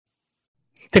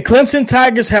The Clemson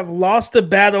Tigers have lost the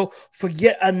battle for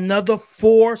yet another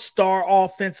 4-star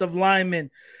offensive lineman.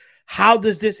 How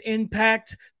does this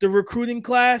impact the recruiting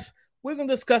class? We're going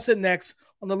to discuss it next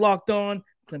on the Locked On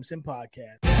Clemson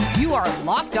Podcast. You are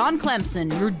Locked On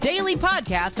Clemson, your daily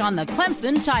podcast on the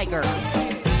Clemson Tigers.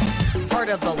 Part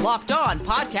of the Locked On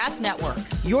Podcast Network,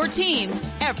 your team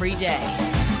every day.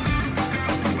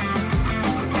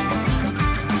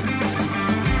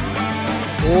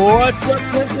 What's up,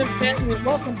 Clemson family?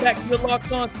 Welcome back to the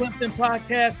Locked On Clemson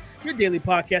Podcast, your daily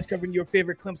podcast covering your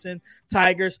favorite Clemson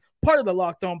Tigers, part of the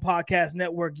Locked On Podcast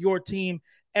Network, your team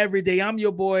every day. I'm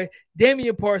your boy,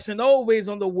 Damian Parson, always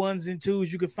on the ones and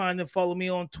twos. You can find and follow me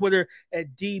on Twitter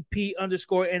at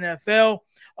DP_NFL.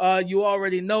 You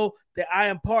already know that I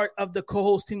am part of the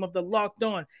co-host team of the Locked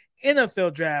On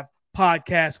NFL Draft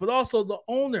Podcast, but also the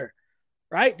owner,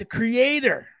 right? The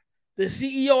creator, the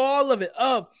CEO, all of it,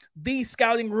 of the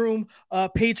Scouting Room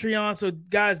Patreon. So,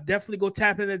 guys, definitely go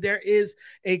tap into it. There is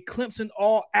a Clemson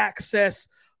All Access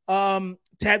tab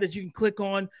that you can click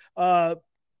on,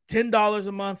 $10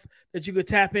 a month that you could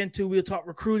tap into. We'll talk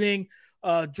recruiting,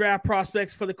 draft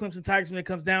prospects for the Clemson Tigers when it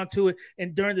comes down to it.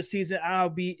 And during the season,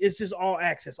 it's just all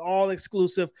access, all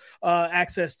exclusive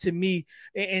access to me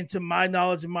and to my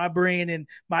knowledge and my brain and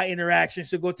my interactions.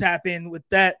 So go tap in with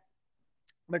that.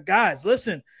 But, guys,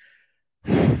 listen.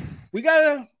 We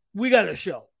got a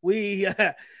show. We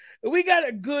got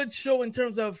a good show in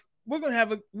terms of we're gonna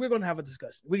have a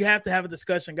discussion. We have to have a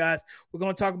discussion, guys. We're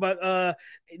gonna talk about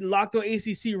Locked On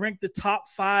ACC ranked the top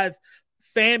 5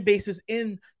 fan bases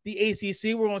in the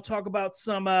ACC. We're gonna talk about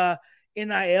some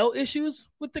NIL issues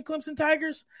with the Clemson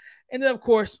Tigers, and then of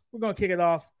course we're gonna kick it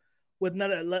off with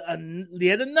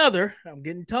yet another. I'm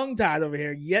getting tongue tied over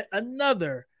here. Yet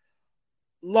another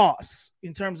loss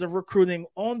in terms of recruiting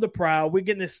on the prowl. We're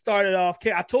getting it started off.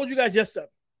 I told you guys yesterday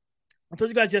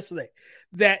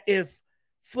that if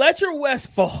Fletcher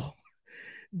Westphal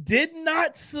did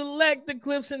not select the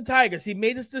Clemson Tigers, he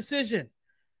made his decision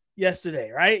yesterday,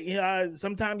 right?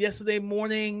 Sometime yesterday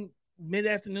morning,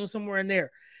 mid-afternoon, somewhere in there,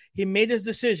 he made his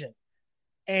decision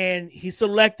and he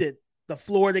selected the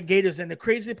Florida Gators. And the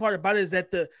crazy part about it is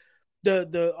that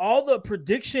all the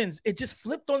predictions, it just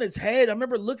flipped on its head. I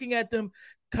remember looking at them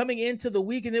coming into the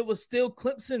week, and it was still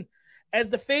Clemson as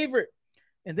the favorite.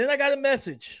 And then I got a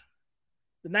message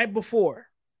the night before.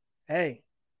 Hey,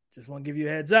 just want to give you a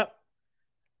heads up.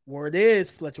 Word is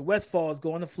Fletcher Westphal is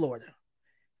going to Florida.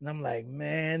 And I'm like,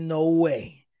 man, no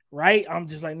way. Right? I'm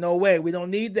just like, no way. We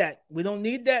don't need that. We don't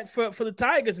need that for the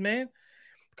Tigers, man.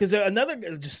 Because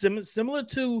another, just similar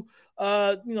to,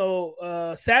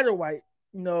 Satterwhite,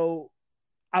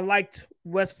 I liked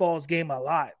Westfall's game a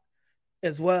lot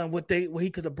as well, and what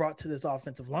he could have brought to this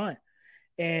offensive line.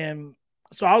 And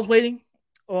so I was waiting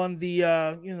on the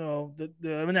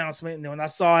announcement. And then when I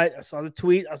saw it, I saw the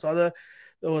tweet,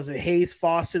 was it Hayes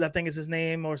Fawcett, I think is his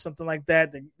name, or something like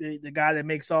that. The guy that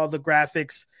makes all the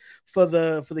graphics for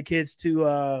the kids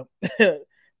to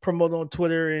promote on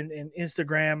Twitter and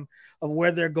Instagram of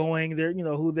where they're going,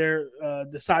 who they're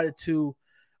decided to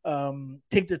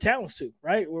take their talents to,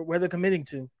 right? Where they're committing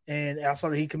to. And I saw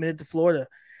that he committed to Florida.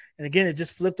 And again, it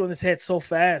just flipped on his head so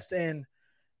fast. And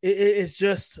it's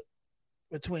just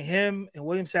between him and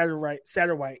William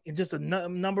Satterwhite in just a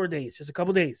number of days, just a couple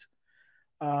of days.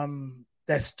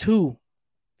 That's 2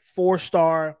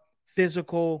 4-star,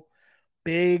 physical,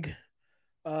 big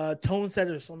tone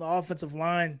setters on the offensive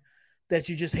line that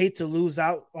you just hate to lose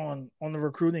out on the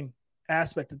recruiting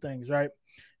aspect of things, right?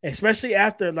 Especially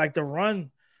after like the run.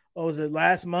 What was it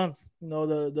last month?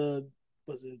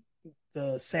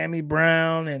 The Sammy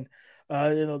Brown and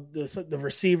the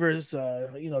receivers,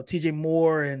 TJ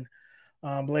Moore and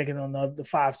I'm blanking on the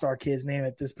 5-star kid's name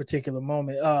at this particular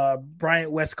moment.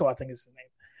 Bryant Westcott, I think is his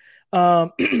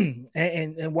name.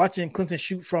 And watching Clemson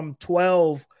shoot from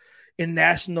 12 in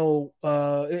national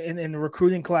in the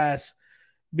recruiting class,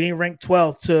 being ranked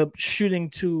 12th to shooting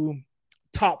to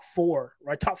top 4,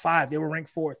 right? Top 5. They were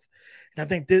ranked 4th. And I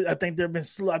think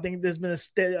there's been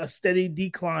a steady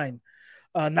decline,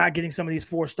 not getting some of these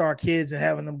 4-star kids and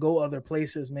having them go other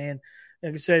places, man.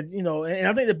 Like I said, and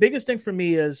I think the biggest thing for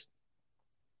me is,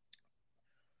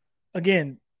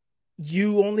 again,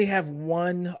 you only have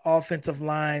one offensive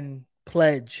line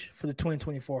pledge for the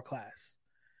 2024 class.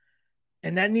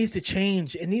 And that needs to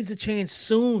change. It needs to change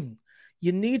soon.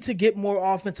 You need to get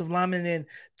more offensive linemen in.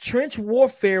 Trench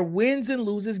warfare wins and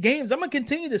loses games. I'm going to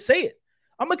continue to say it.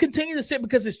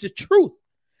 Because it's the truth.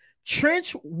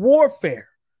 Trench warfare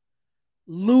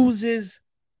loses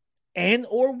and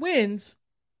or wins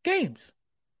games.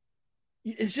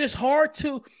 It's just hard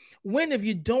to win if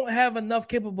you don't have enough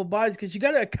capable bodies because you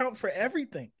got to account for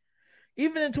everything.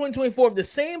 Even in 2024, if the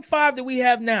same 5 that we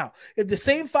have now, if the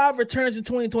same 5 returns in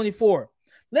 2024,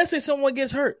 let's say someone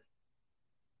gets hurt,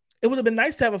 it would have been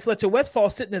nice to have a Fletcher Westphal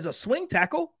sitting as a swing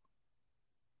tackle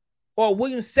or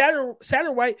William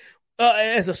Satterwhite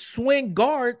as a swing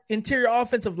guard, interior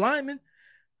offensive lineman,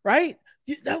 right?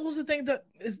 That was the thing that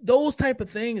is those type of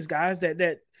things, guys,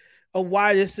 that of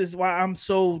why I'm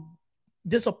so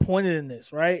disappointed in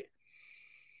this, right?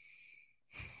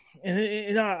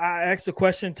 And I asked a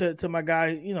question to my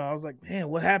guy, I was like, man,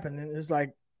 what happened? And it's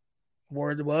like,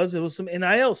 word it was some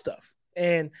NIL stuff.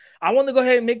 And I want to go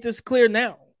ahead and make this clear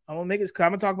now. I'm going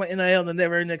to talk about NIL in the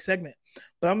very next segment.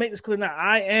 But I'll make this clear now.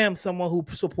 I am someone who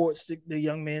supports the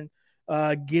young men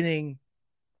getting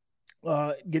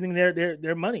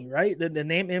their money, right? The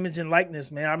name, image, and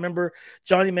likeness, man. I remember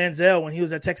Johnny Manziel when he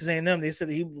was at Texas A&M. They said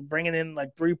he was bringing in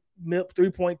like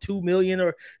 3.2 million,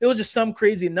 or it was just some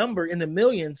crazy number in the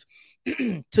millions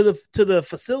to the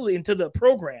facility and to the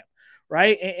program,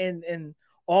 right? And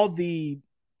all the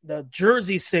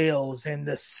jersey sales and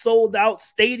the sold out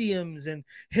stadiums and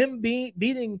him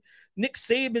beating Nick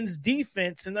Saban's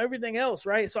defense and everything else,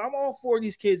 right? So I'm all for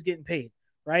these kids getting paid,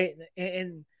 right?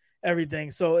 And everything.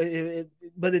 So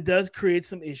but it does create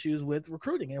some issues with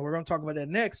recruiting, and we're going to talk about that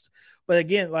next. But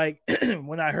again, like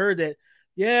when I heard that,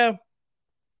 yeah,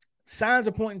 signs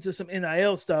are pointing to some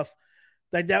NIL stuff,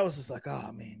 like that was just like,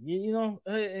 oh man,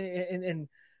 and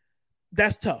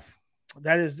that's tough.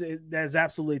 That is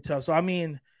absolutely tough. So I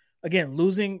mean, again,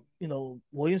 losing,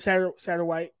 William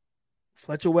Satterwhite,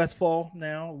 Fletcher Westphal.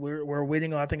 Now we're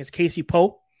waiting on, I think it's Casey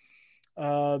Poe,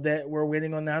 that we're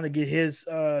waiting on now to get his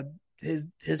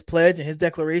pledge and his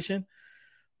declaration.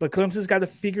 But Clemson's got to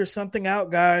figure something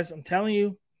out, guys. I'm telling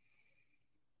you,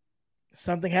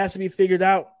 something has to be figured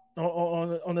out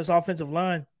on this offensive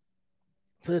line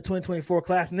for the 2024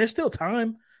 class. And there's still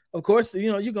time. Of course,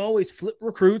 you can always flip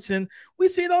recruits, and we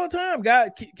see it all the time.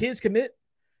 Kids commit,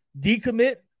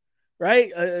 decommit, right?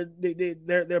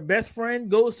 Their best friend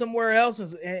goes somewhere else,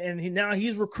 and now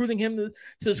he's recruiting him to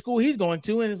the school he's going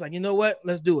to, and it's like, you know what?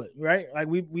 Let's do it, right? Like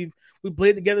we've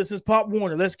played together since Pop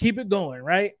Warner. Let's keep it going,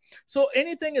 right? So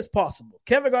anything is possible.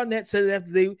 Kevin Garnett said it after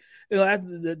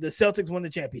after the Celtics won the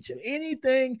championship.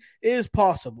 Anything is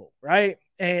possible, right?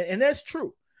 And that's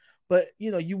true. But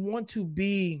you want to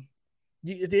be,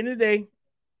 at the end of the day,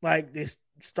 like, they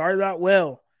started out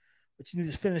well, but you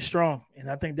need to finish strong. And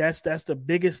I think that's the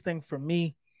biggest thing for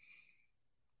me,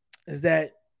 is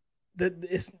that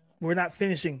we're not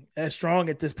finishing as strong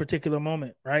at this particular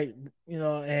moment, right?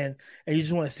 And you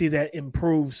just want to see that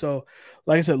improve. So,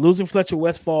 like I said, losing Fletcher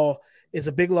Westphal is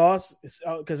a big loss,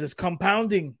 because it's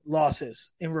compounding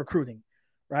losses in recruiting,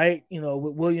 right?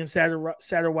 With William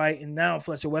Satterwhite and now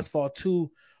Fletcher Westphal,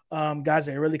 two guys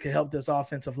that really could help this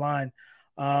offensive line.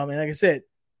 And like I said,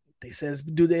 they said it's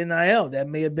due to NIL. That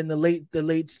may have been the late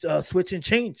switch and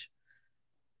change.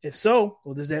 If so,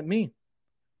 what does that mean?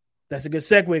 That's a good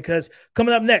segue, because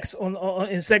coming up next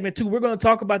in segment 2, we're going to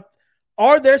talk about,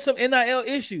 are there some NIL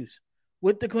issues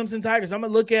with the Clemson Tigers? I'm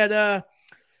going to look at, and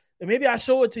maybe I'll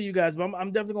show it to you guys, but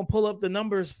I'm definitely going to pull up the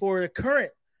numbers for the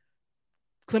current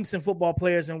Clemson football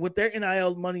players and what their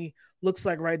NIL money looks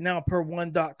like right now per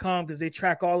one.com, because they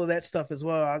track all of that stuff as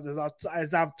well,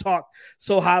 as I've talked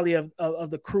so highly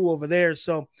of the crew over there.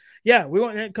 So yeah,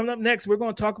 coming up next, we're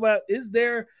going to talk about, is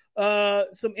there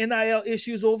some NIL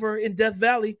issues over in Death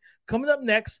Valley? Coming up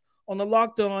next on the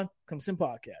Locked On Clemson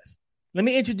podcast. Let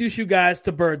me introduce you guys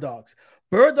to Bird Dogs.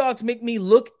 Bird Dogs make me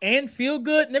look and feel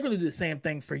good, and they're going to do the same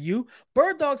thing for you.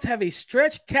 Bird Dogs have a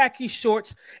stretch khaki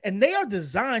shorts, and they are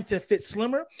designed to fit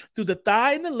slimmer through the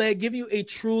thigh and the leg, give you a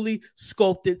truly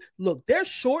sculpted look. Their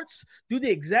shorts do the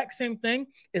exact same thing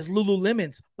as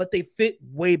Lululemon's, but they fit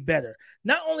way better.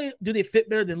 Not only do they fit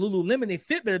better than Lululemon, they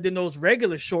fit better than those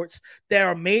regular shorts that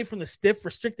are made from the stiff,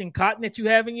 restricting cotton that you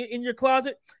have in your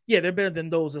closet. Yeah, they're better than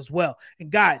those as well.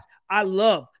 And guys, I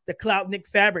love the Cloud Knit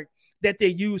fabric that they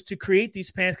use to create these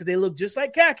pants, because they look just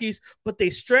like khakis, but they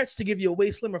stretch to give you a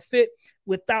way slimmer fit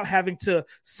without having to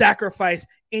sacrifice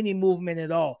any movement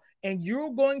at all. And you're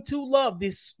going to love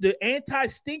the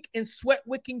anti-stink and sweat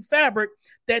wicking fabric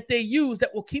that they use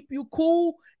that will keep you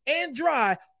cool and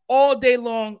dry all day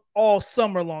long, all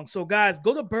summer long. So guys,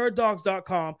 go to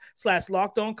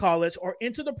birddogs.com/LockedOnCollege or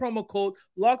enter the promo code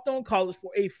LockedOnCollege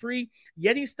for a free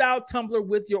Yeti style tumbler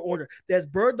with your order. That's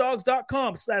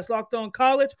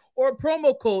birddogs.com/LockedOnCollege or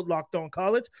promo code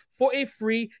LockedOnCollege for a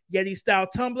free Yeti style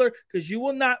tumbler, because you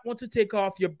will not want to take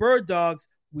off your Bird Dogs,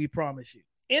 we promise you.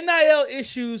 NIL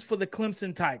issues for the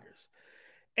Clemson Tigers.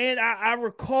 And I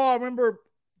remember,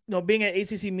 being at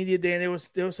ACC Media Day, and there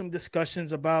was some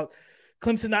discussions about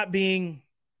Clemson not being,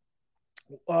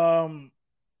 how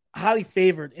highly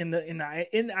favored in the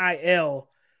NIL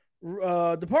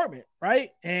department, right?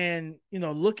 And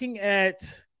looking at,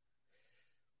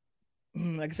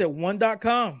 like I said,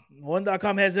 one.com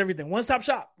has everything, one-stop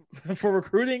shop for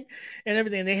recruiting and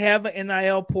everything. They have an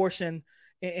NIL portion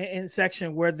in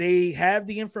section where they have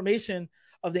the information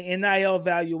of the NIL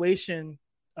evaluation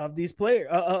of these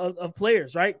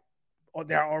players, right?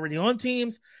 They're already on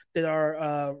teams, that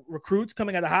are recruits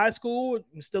coming out of high school,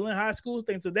 still in high school,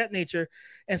 things of that nature.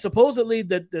 And supposedly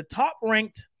the top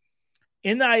ranked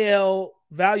NIL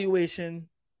valuation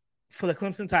for the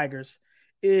Clemson Tigers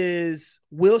is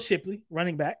Will Shipley,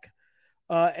 running back,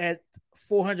 at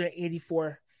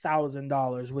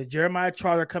 $484,000, with Jeremiah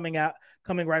Trotter coming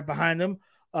right behind him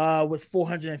with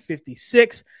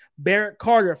 $456,000, Barrett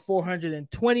Carter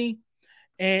 $420,000,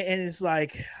 and it's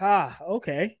like,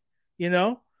 okay,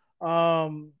 Cade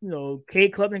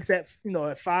Klubnik's at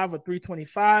at 5 or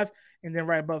 325, and then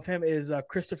right above him is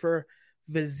Christopher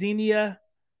Vezina,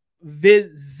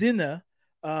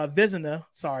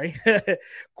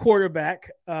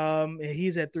 quarterback. And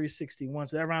he's at 361.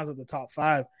 So that rounds up the top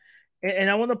 5. And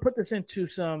I want to put this into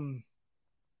some.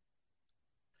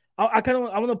 I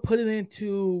want to put it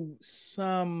into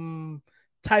some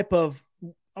type of.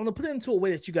 I'm gonna put it into a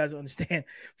way that you guys understand.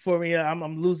 For me,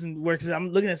 I'm losing words because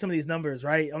I'm looking at some of these numbers.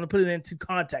 Right, I'm gonna put it into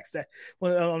context. I'm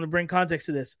gonna bring context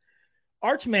to this.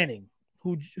 Arch Manning,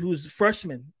 who's a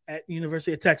freshman at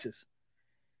University of Texas,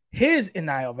 his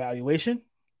NIL valuation,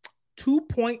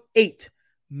 $2.8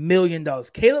 million.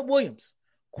 Caleb Williams,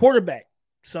 quarterback.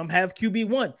 Some have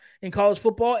QB1 in college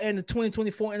football and the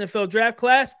 2024 NFL draft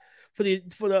class for the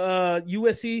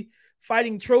USC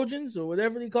Fighting Trojans, or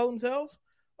whatever they call themselves.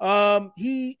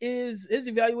 His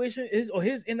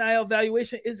NIL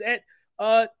valuation is at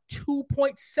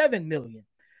 $2.7 million.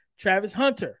 Travis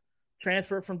Hunter,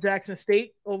 transferred from Jackson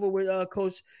State over with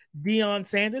Coach Deion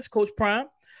Sanders, Coach Prime.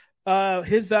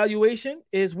 His valuation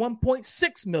is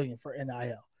 $1.6 million for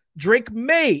NIL. Drake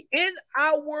May in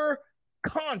our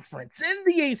conference in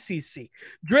the ACC.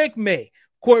 Drake May,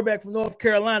 quarterback from North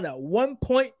Carolina,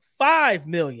 $1.5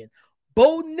 million.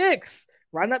 Bo Nix,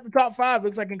 right up the top 5,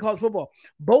 looks like in college football.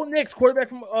 Bo Nix, quarterback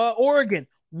from Oregon,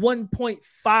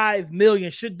 $1.5 million.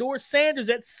 Shedeur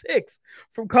Sanders at 6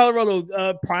 from Colorado,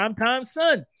 primetime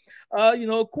son.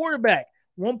 Quarterback,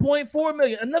 $1.4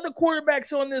 million. Another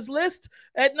quarterback's on this list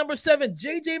at number 7,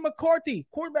 J.J. McCarthy,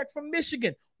 quarterback from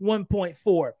Michigan,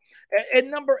 $1.4. At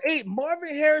number 8,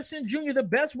 Marvin Harrison Jr., the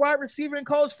best wide receiver in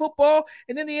college football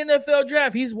and in the NFL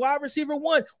draft. He's wide receiver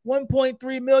 1,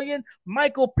 $1.3 million.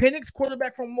 Michael Penix,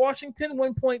 quarterback from Washington,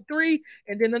 $1.3.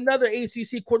 And then another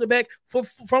ACC quarterback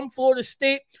from Florida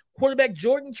State, quarterback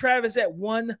Jordan Travis at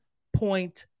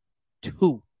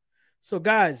 $1.2. So,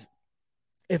 guys,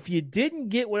 if you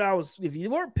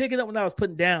weren't picking up what I was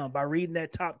putting down by reading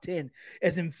that top 10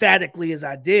 as emphatically as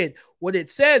I did, what it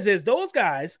says is those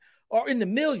guys are in the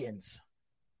millions,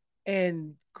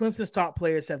 and Clemson's top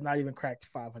players have not even cracked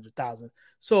 500,000.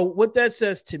 So what that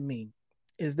says to me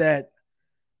is that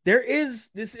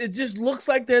it just looks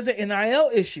like there's an NIL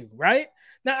issue, right?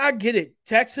 Now I get it.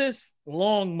 Texas,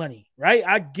 long money, right?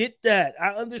 I get that.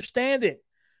 I understand it,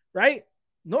 right?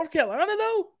 North Carolina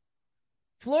though,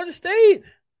 Florida State,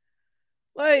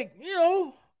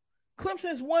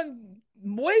 Clemson's won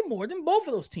way more than both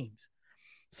of those teams.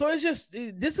 So it's just,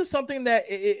 this is something that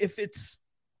if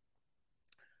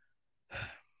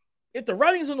the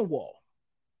writing's on the wall,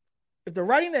 if the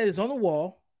writing that is on the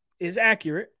wall is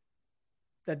accurate,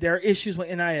 that there are issues with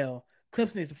NIL,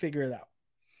 Clemson needs to figure it out,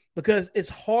 because it's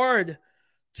hard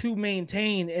to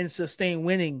maintain and sustain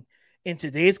winning in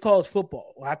today's college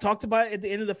football. I talked about it at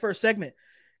the end of the first segment.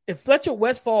 If Fletcher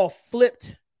Westphal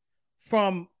flipped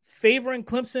from favoring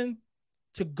Clemson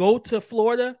to go to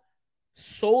Florida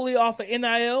solely off of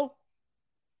NIL,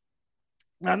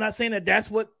 I'm not saying that that's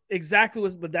what exactly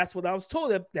was, but that's what I was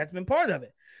told. That's been part of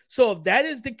it. So if that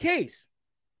is the case,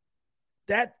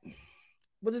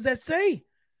 what does that say?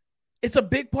 It's a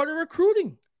big part of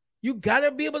recruiting. You got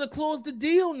to be able to close the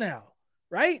deal now,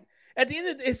 right? At the end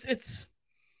of it's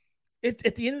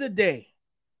at the end of the day,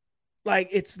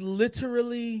 it's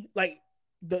literally like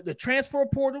the transfer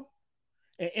portal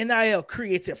and NIL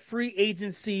creates a free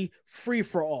agency free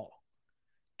for all.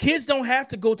 Kids don't have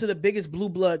to go to the biggest blue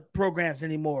blood programs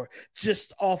anymore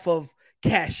just off of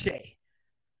cachet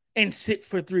and sit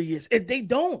for 3 years. They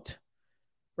don't,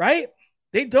 right?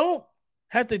 They don't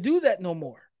have to do that no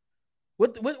more.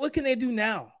 What can they do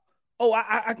now? Oh,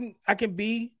 I can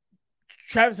be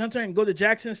Travis Hunter and go to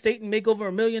Jackson State and make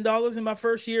over $1 million in my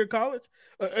first year of college,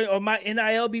 or my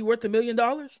NIL be worth $1 million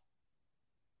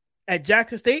at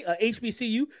Jackson State,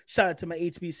 HBCU. Shout out to my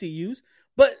HBCUs,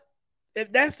 but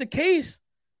if that's the case,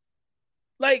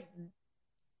 like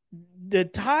the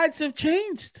tides have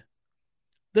changed.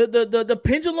 The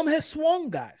pendulum has swung,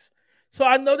 guys. So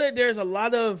I know that there's a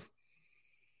lot of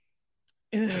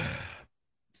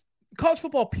college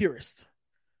football purists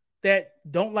that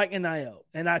don't like NIL,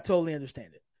 and I totally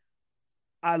understand it.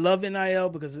 I love NIL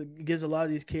because it gives a lot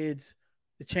of these kids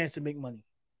the chance to make money.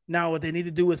 Now, what they need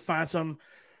to do is find some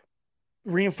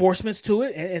reinforcements to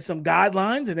it and some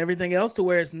guidelines and everything else to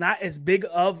where it's not as big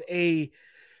of a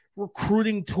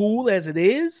recruiting tool as it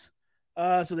is.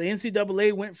 So the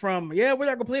NCAA went from, we're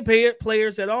not going to pay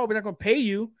players at all. We're not going to pay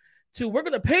you to we're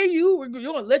going to pay you. We're going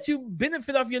to let you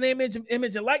benefit off your name,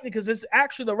 image, and likeness because it's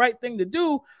actually the right thing to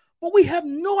do. But we have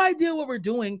no idea what we're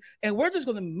doing, and we're just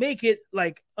going to make it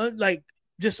like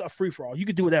just a free-for-all. You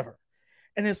could do whatever.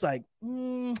 And it's like, I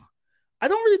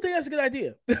don't really think that's a good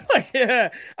idea. I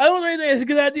don't really think that's a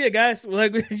good idea, guys.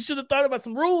 Like, you should have thought about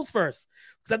some rules first.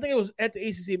 Because I think it was at the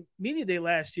ACC Media Day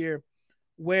last year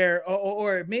where,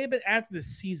 or it may have been after the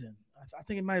season. I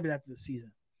think it might have been after the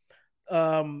season.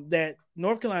 That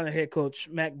North Carolina head coach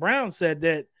Mac Brown said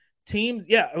that teams,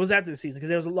 it was after the season because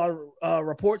there was a lot of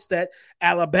reports that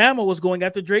Alabama was going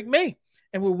after Drake May,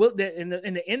 and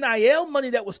the NIL money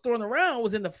that was thrown around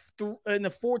was in the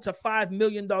 $4 to $5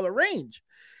 million range.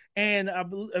 And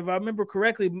if I remember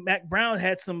correctly, Mac Brown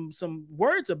had some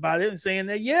words about it and saying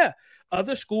that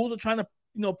other schools are trying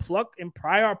to pluck and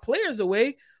pry our players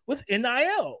away with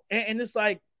NIL, and it's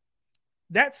like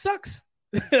that sucks.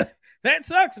 That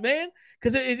sucks, man,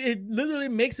 because it literally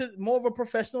makes it more of a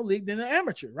professional league than an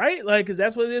amateur, right? Like, because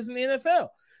that's what it is in the NFL.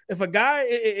 If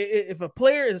a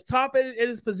player is top at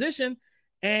his position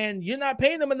and you're not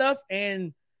paying them enough,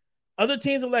 and other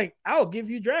teams are like, I'll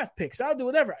give you draft picks, I'll do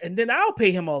whatever, and then I'll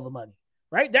pay him all the money,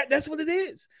 right? That's what it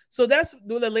is. So that's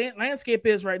what the landscape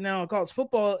is right now in college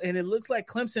football, and it looks like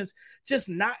Clemson's just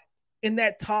not in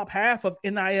that top half of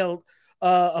NIL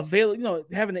available,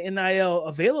 having the NIL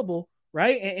available.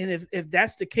 Right. And if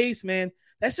that's the case, man,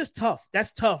 that's just tough.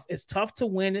 That's tough. It's tough to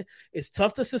win. It's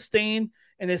tough to sustain.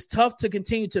 And it's tough to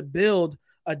continue to build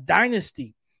a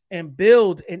dynasty and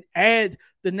build and add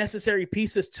the necessary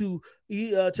pieces to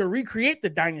recreate the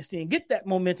dynasty and get that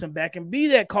momentum back and be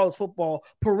that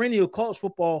perennial college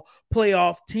football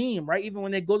playoff team. Right. Even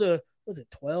when they go to,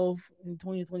 12 in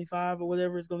 2025 or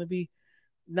whatever it's going to be.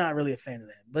 Not really a fan of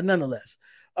that. But nonetheless,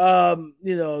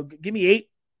 give me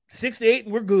 6 to 8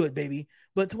 and we're good, baby.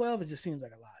 But 12, it just seems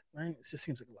like a lot, right? It just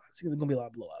seems like a lot. It's going to be a lot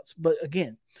of blowouts. But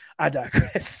again, I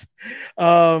digress.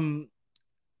 I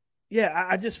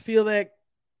just feel like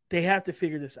they have to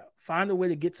figure this out. Find a way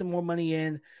to get some more money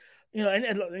in.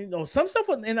 And some stuff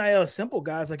with NIL is simple,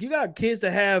 guys. Like, you got kids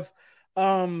that have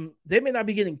they may not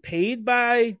be getting paid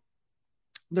by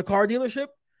the car dealership,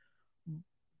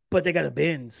 but they got a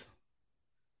Benz.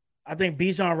 I think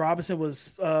Bijan Robinson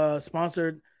was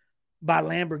sponsored by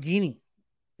Lamborghini,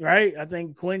 right? I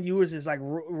think Quinn Ewers is like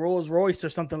Rolls Royce or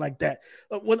something like that.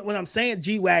 When I'm saying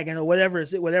G-Wagon or whatever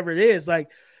it is,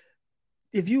 like,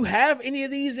 if you have any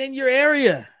of these in your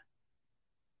area,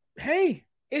 hey,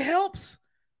 it helps.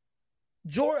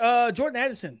 Jordan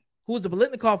Addison, who was the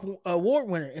Biletnikoff Award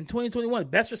winner in 2021,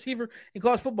 best receiver in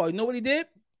college football. You know what he did?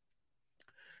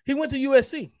 He went to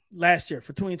USC last year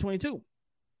for 2022.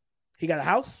 He got a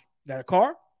house, got a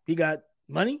car, he got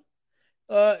money.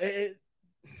 A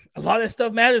lot of that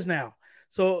stuff matters now.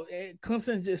 So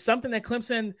Clemson is something that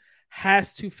Clemson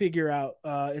has to figure out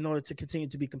in order to continue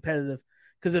to be competitive.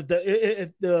 Because if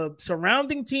the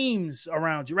surrounding teams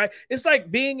around you, right, it's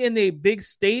like being in a big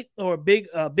state or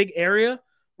a big area,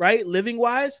 right, living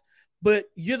wise, but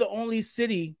you're the only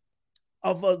city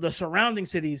of the surrounding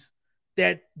cities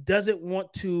that doesn't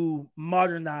want to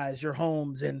modernize your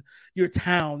homes and your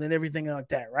town and everything like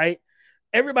that, right?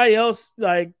 Everybody else,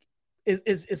 like,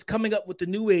 is coming up with the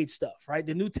new age stuff, right?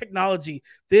 The new technology.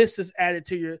 This is added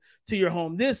to your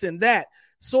home, this and that.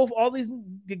 So all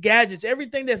the gadgets,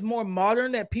 everything that's more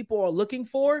modern that people are looking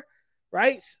for,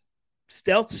 right?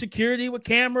 Stealth security with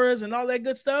cameras and all that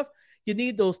good stuff. You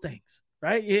need those things,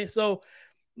 right? Yeah. So,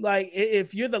 like,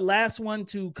 if you're the last one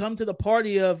to come to the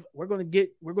party of we're going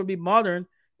to be modern,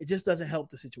 it just doesn't help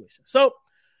the situation. So,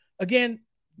 again,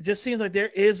 it just seems like there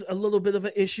is a little bit of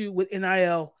an issue with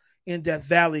NIL in Death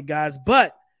Valley, guys.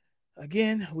 But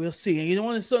again, we'll see. And you don't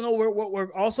want to know what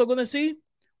we're also going to see?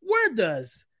 Where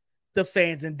does the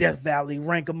fans in Death Valley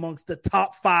rank amongst the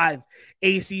top 5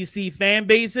 ACC fan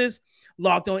bases?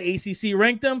 Locked On ACC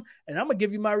ranked them, and I'm going to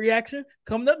give you my reaction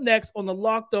coming up next on the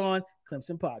Locked On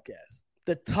Clemson podcast.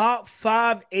 The top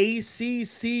 5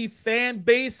 ACC fan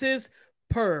bases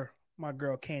per my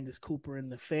girl Candace Cooper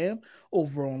and the fam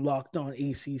over on Locked On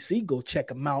ACC. Go check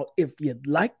them out if you'd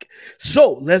like.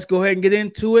 So let's go ahead and get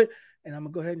into it. And I'm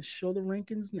going to go ahead and show the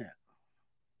rankings now.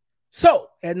 So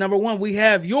at number 1, we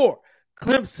have your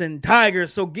Clemson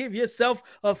Tigers. So give yourself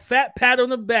a fat pat on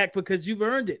the back because you've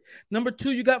earned it. Number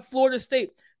 2, you got Florida State.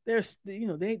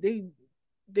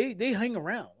 They hang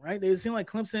around, right? They seem like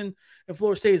Clemson and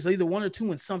Florida State is either 1 or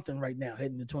 2 in something right now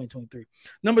heading to 2023.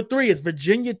 Number 3 is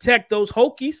Virginia Tech, those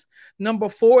Hokies. Number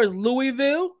 4 is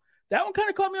Louisville. That one kind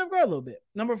of caught me off guard a little bit.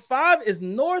 Number 5 is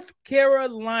North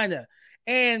Carolina.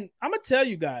 And I'm going to tell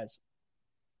you guys,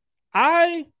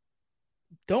 I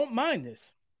don't mind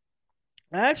this.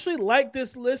 I actually like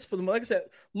this list for them. Like I said,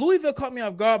 Louisville caught me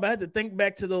off guard, but I had to think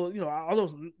back to those, all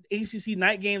those ACC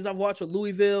night games I've watched with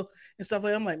Louisville and stuff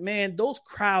like that. I'm like, man, those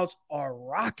crowds are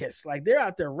raucous. Like they're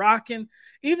out there rocking,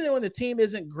 even when the team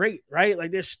isn't great, right?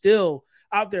 Like they're still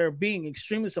out there being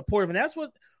extremely supportive. And that's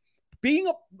what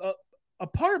being a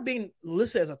part of being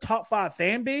listed as a top 5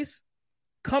 fan base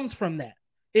comes from that.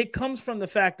 It comes from the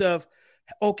fact of,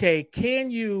 okay,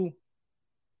 can you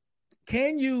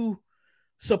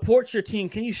support your team?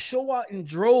 Can you show out in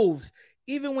droves,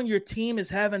 even when your team is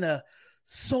having a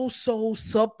so-so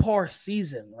subpar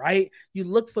season, right? You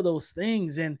look for those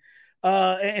things, and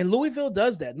Louisville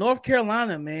does that. North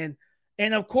Carolina, man,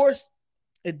 and of course,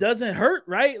 it doesn't hurt,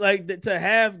 right? Like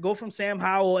to go from Sam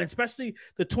Howell, and especially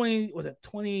the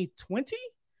 2020?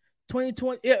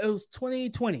 2020? Yeah, it was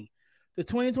 2020. The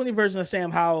 2020 version of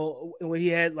Sam Howell, where he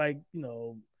had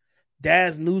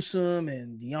Daz Newsome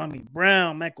and De'Ami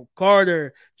Brown, Michael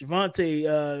Carter,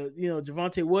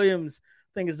 Javonte Williams,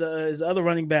 I think is the other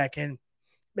running back. And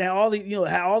man, all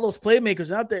those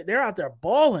playmakers out there, they're out there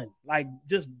balling, like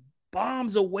just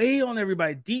bombs away on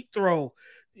everybody, deep throw,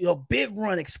 big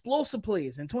run, explosive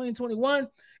plays. In 2021,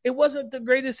 it wasn't the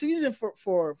greatest season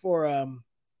for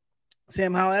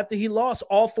Sam Howell after he lost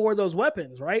all 4 of those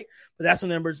weapons, right? But that's when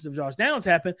the emergence of Josh Downs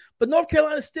happened. But North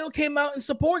Carolina still came out and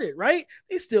supported, right?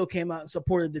 They still came out and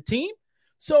supported the team.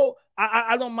 So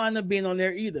I don't mind them being on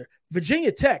there either.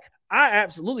 Virginia Tech, I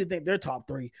absolutely think they're top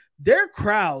 3. Their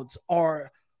crowds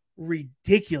are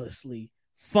ridiculously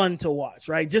fun to watch,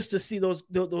 right? Just to see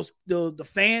the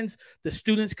fans, the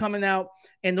students coming out,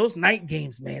 and those night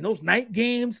games, man. Those night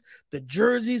games, the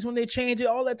jerseys when they change it,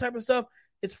 all that type of stuff.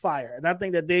 It's fire. And I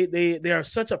think that they are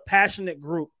such a passionate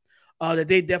group that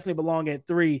they definitely belong at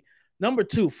 3. Number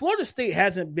 2, Florida State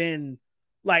hasn't been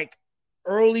like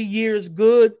early years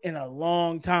good in a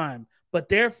long time, but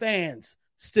their fans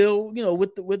still,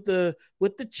 with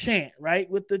the chant, right?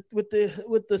 With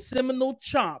the Seminole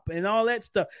chomp and all that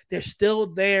stuff, they're still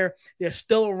there. They're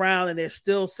still around, and they're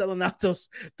still selling out those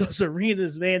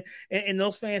arenas, man. And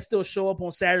those fans still show up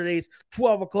on Saturdays,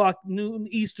 12 o'clock noon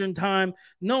Eastern time,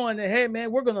 knowing that, hey,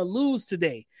 man, we're going to lose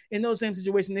today. In those same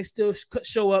situations, they still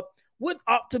show up with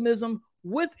optimism,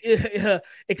 with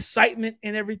excitement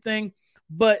and everything.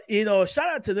 But, shout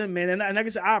out to them, man. And like I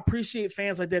said, I appreciate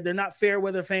fans like that. They're not fair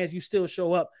weather fans. You still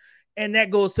show up. And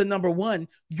that goes to number 1,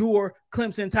 your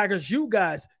Clemson Tigers. You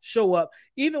guys show up,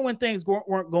 even when things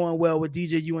weren't going well with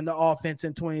DJU and the offense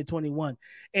in 2021.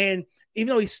 And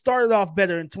even though he started off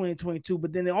better in 2022,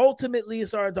 but then ultimately it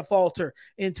started to falter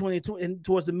in 2020 and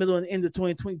towards the middle and end of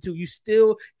 2022, you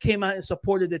still came out and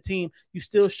supported the team. You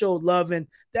still showed love. And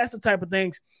that's the type of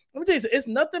things. Let me tell you, it's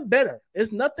nothing better.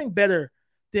 It's nothing better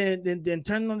than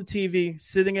turning on the TV,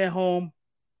 sitting at home,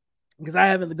 because I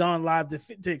haven't gone live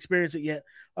to experience it yet.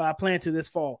 I plan to this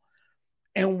fall.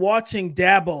 And watching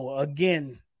Dabo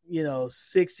again,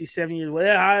 67 years,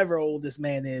 whatever, however old this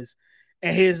man is,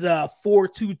 and his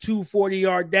 4.22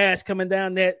 40-yard dash coming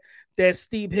down that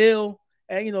steep hill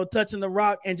and, touching the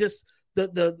rock, and just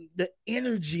the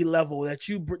energy level that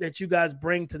you guys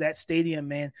bring to that stadium,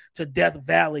 man, to Death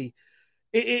Valley.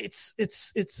 It's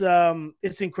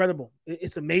incredible.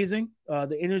 It's amazing.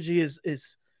 The energy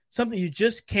is something you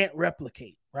just can't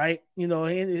replicate, right?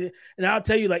 And I'll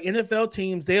tell you, like NFL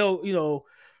teams, they'll,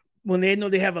 when they know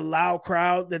they have a loud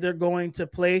crowd that they're going to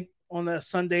play on a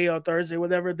Sunday or Thursday,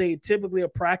 whatever, they typically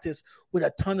practice with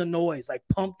a ton of noise, like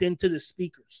pumped into the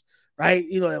speakers, right?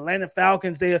 Atlanta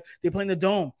Falcons, they play in the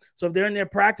Dome. So if they're in there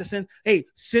practicing, hey,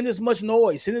 send as much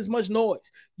noise.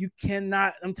 You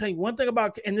cannot, I'm telling you one thing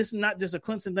about, and this is not just a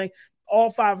Clemson thing, all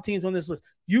 5 teams on this list,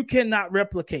 you cannot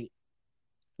replicate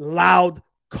loud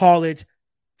college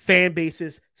fan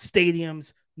bases,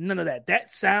 stadiums, none of that. That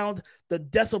sound, the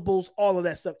decibels, all of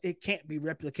that stuff, it can't be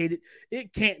replicated.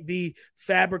 It can't be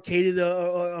fabricated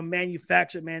or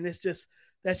manufactured, man. It's just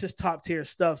That's just top tier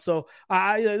stuff. So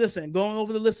I listen, going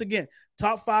over the list again,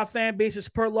 top 5 fan bases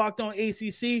per Locked On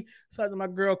ACC. Shout out to my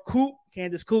girl Coop,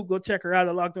 Candace Coop. Go check her out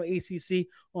at Locked On ACC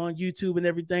on YouTube and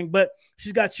everything. But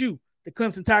she's got you. The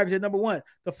Clemson Tigers at number 1,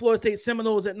 the Florida State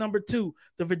Seminoles at number 2,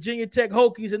 the Virginia Tech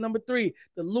Hokies at number 3,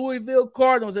 the Louisville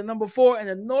Cardinals at number 4, and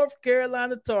the North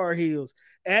Carolina Tar Heels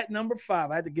at number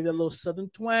 5. I had to give it a little Southern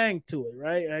twang to it,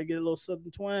 right? I get a little Southern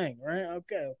twang, right?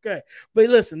 Okay. But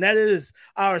listen, that is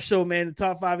our show, man. The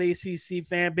top 5 ACC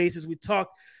fan bases. We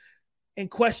talked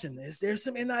and question, is there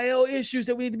some NIL issues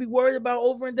that we need to be worried about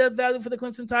over in Death Valley for the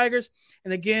Clemson Tigers?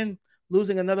 And again,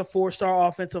 losing another 4-star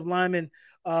offensive lineman,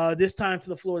 this time to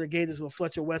the Florida Gators with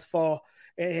Fletcher Westphal.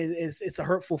 It's a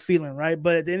hurtful feeling, right?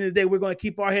 But at the end of the day, we're going to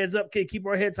keep our heads up, keep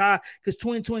our heads high, because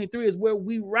 2023 is where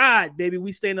we ride, baby.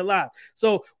 We staying alive.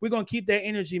 So we're going to keep that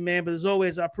energy, man. But as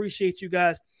always, I appreciate you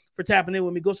guys for tapping in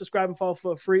with me. Go subscribe and follow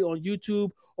for free on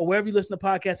YouTube or wherever you listen to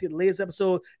podcasts. Get the latest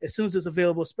episode as soon as it's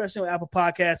available, especially on Apple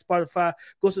Podcasts, Spotify.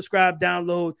 Go subscribe,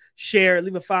 download, share,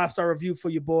 leave a 5-star review for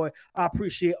your boy. I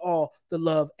appreciate all the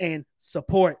love and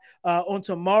support. On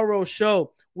tomorrow's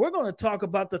show, we're going to talk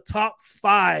about the top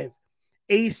 5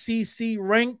 ACC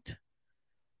ranked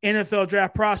NFL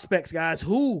draft prospects, guys.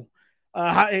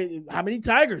 How many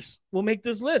Tigers will make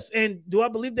this list? And do I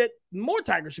believe that more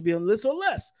Tigers should be on the list or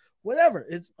less? Whatever.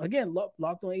 It's, again,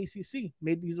 Locked On ACC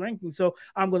made these rankings. So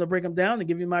I'm going to break them down and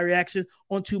give you my reaction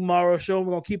on tomorrow's show.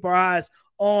 We're going to keep our eyes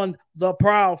on the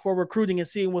prowl for recruiting and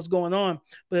seeing what's going on.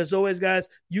 But as always, guys,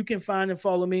 you can find and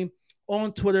follow me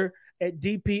on Twitter at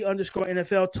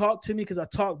DP_NFL. Talk to me because I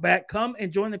talk back. Come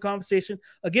and join the conversation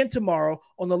again tomorrow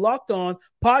on the Locked On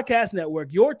Podcast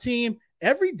Network. Your team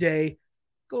every day.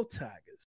 Go Tigers.